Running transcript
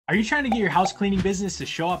Are you trying to get your house cleaning business to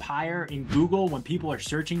show up higher in Google when people are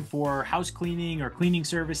searching for house cleaning or cleaning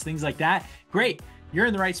service, things like that? Great, you're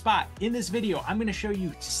in the right spot. In this video, I'm gonna show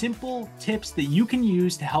you simple tips that you can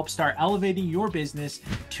use to help start elevating your business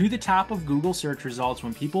to the top of Google search results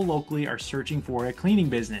when people locally are searching for a cleaning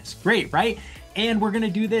business. Great, right? And we're gonna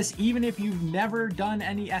do this even if you've never done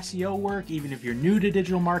any SEO work, even if you're new to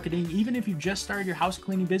digital marketing, even if you just started your house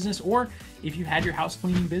cleaning business, or if you've had your house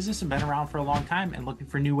cleaning business and been around for a long time and looking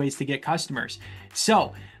for new ways to get customers.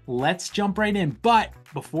 So let's jump right in. But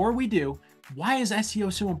before we do, why is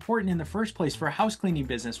SEO so important in the first place for a house cleaning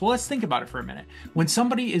business? Well, let's think about it for a minute. When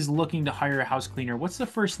somebody is looking to hire a house cleaner, what's the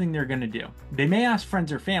first thing they're gonna do? They may ask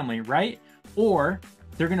friends or family, right? Or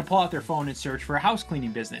they're gonna pull out their phone and search for a house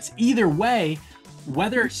cleaning business. Either way,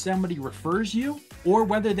 whether somebody refers you or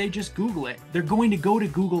whether they just Google it, they're going to go to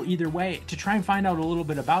Google either way to try and find out a little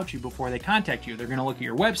bit about you before they contact you. They're gonna look at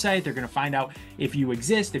your website, they're gonna find out if you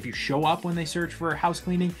exist, if you show up when they search for house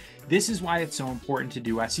cleaning. This is why it's so important to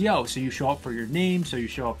do SEO. So you show up for your name, so you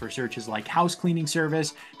show up for searches like house cleaning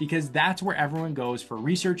service, because that's where everyone goes for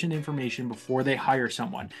research and information before they hire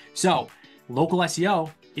someone. So local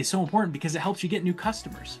SEO is so important because it helps you get new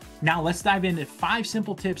customers. Now let's dive into 5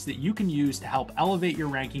 simple tips that you can use to help elevate your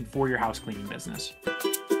ranking for your house cleaning business.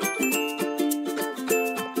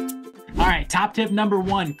 All right, top tip number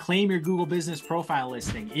 1, claim your Google business profile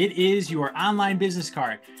listing. It is your online business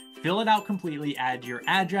card. Fill it out completely, add your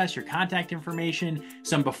address, your contact information,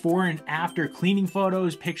 some before and after cleaning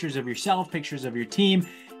photos, pictures of yourself, pictures of your team.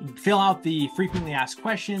 Fill out the frequently asked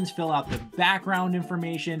questions, fill out the background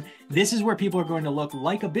information. This is where people are going to look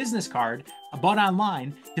like a business card, but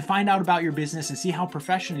online, to find out about your business and see how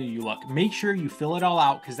professional you look. Make sure you fill it all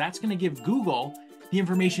out, because that's going to give Google the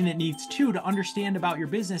information it needs to understand about your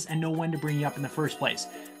business and know when to bring you up in the first place.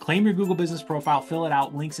 Claim your Google business profile, fill it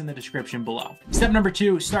out, links in the description below. Step number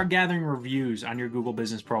 2, start gathering reviews on your Google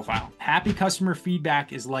business profile. Happy customer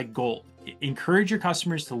feedback is like gold. Encourage your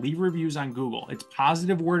customers to leave reviews on Google. It's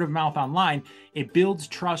positive word of mouth online. It builds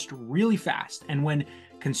trust really fast. And when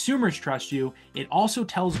consumers trust you, it also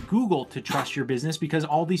tells Google to trust your business, because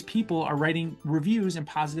all these people are writing reviews and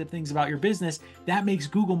positive things about your business. That makes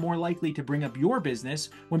Google more likely to bring up your business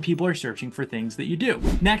when people are searching for things that you do.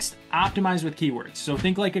 Next, optimize with keywords. So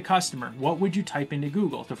think like a customer. What would you type into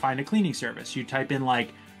Google to find a cleaning service? You type in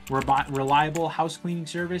like reliable house cleaning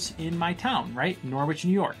service in my town, right? Norwich,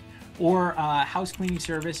 New York. Or house cleaning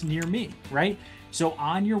service near me, right? So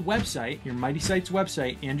on your website, your Mighty Sites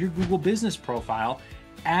website and your Google business profile,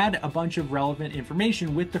 add a bunch of relevant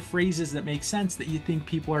information with the phrases that make sense that you think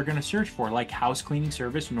people are going to search for, like house cleaning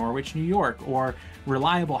service Norwich, New York, or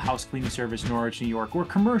reliable house cleaning service Norwich, New York, or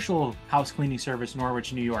commercial house cleaning service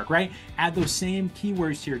Norwich, New York, right? Add those same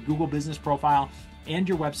keywords to your Google business profile and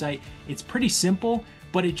your website. It's pretty simple,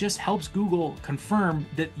 but it just helps Google confirm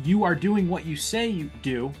that you are doing what you say you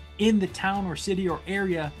do in the town or city or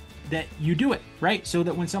area that you do it, right? So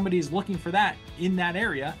that when somebody is looking for that in that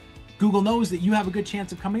area, Google knows that you have a good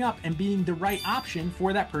chance of coming up and being the right option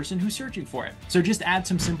for that person who's searching for it. So just add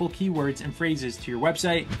some simple keywords and phrases to your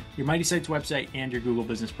website, your Mighty Sites website, and your Google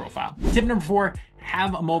business profile. Tip number 4,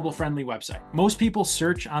 have a mobile-friendly website. Most people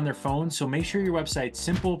search on their phones, so make sure your website's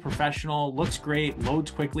simple, professional, looks great,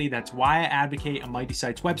 loads quickly. That's why I advocate a Mighty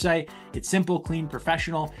Sites website. It's simple, clean,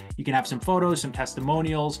 professional. You can have some photos, some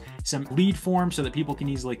testimonials, some lead forms so that people can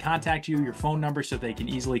easily contact you, your phone number so they can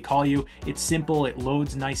easily call you. It's simple, it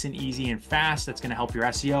loads nice and easy and fast. That's gonna help your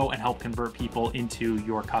SEO and help convert people into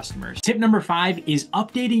your customers. Tip number 5 is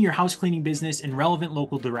updating your house cleaning business in relevant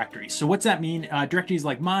local directories. So what's that mean? Directories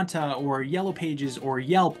like Monta or Yellow Pages or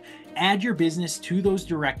Yelp. Add your business to those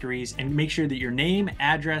directories and make sure that your name,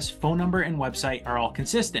 address, phone number, and website are all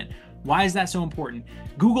consistent. Why is that so important?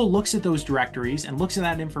 Google looks at those directories and looks at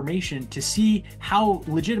that information to see how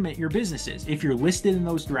legitimate your business is. If you're listed in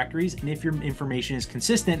those directories and if your information is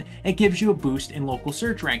consistent, it gives you a boost in local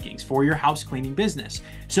search rankings for your house cleaning business.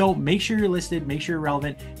 So make sure you're listed, make sure you're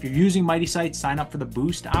relevant. If you're using Mighty Sites, sign up for the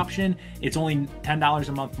boost option. It's only $10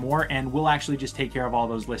 a month more, and we'll actually just take care of all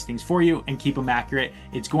those listings for you and keep them accurate.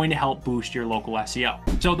 It's going to help boost your local SEO.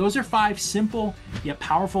 So those are 5 simple yet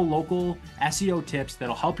powerful local SEO tips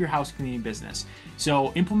that'll help your house cleaning business.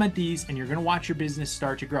 So implement these and you're going to watch your business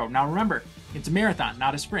start to grow. Now remember, it's a marathon,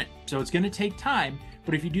 not a sprint. So it's going to take time,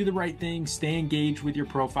 but if you do the right thing, stay engaged with your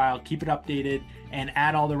profile, keep it updated, and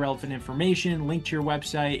add all the relevant information, link to your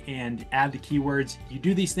website, and add the keywords. You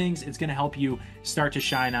do these things, it's going to help you start to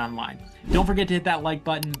shine online. Don't forget to hit that like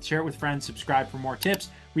button, share it with friends, subscribe for more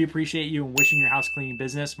tips. We appreciate you and wishing your house cleaning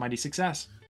business mighty success.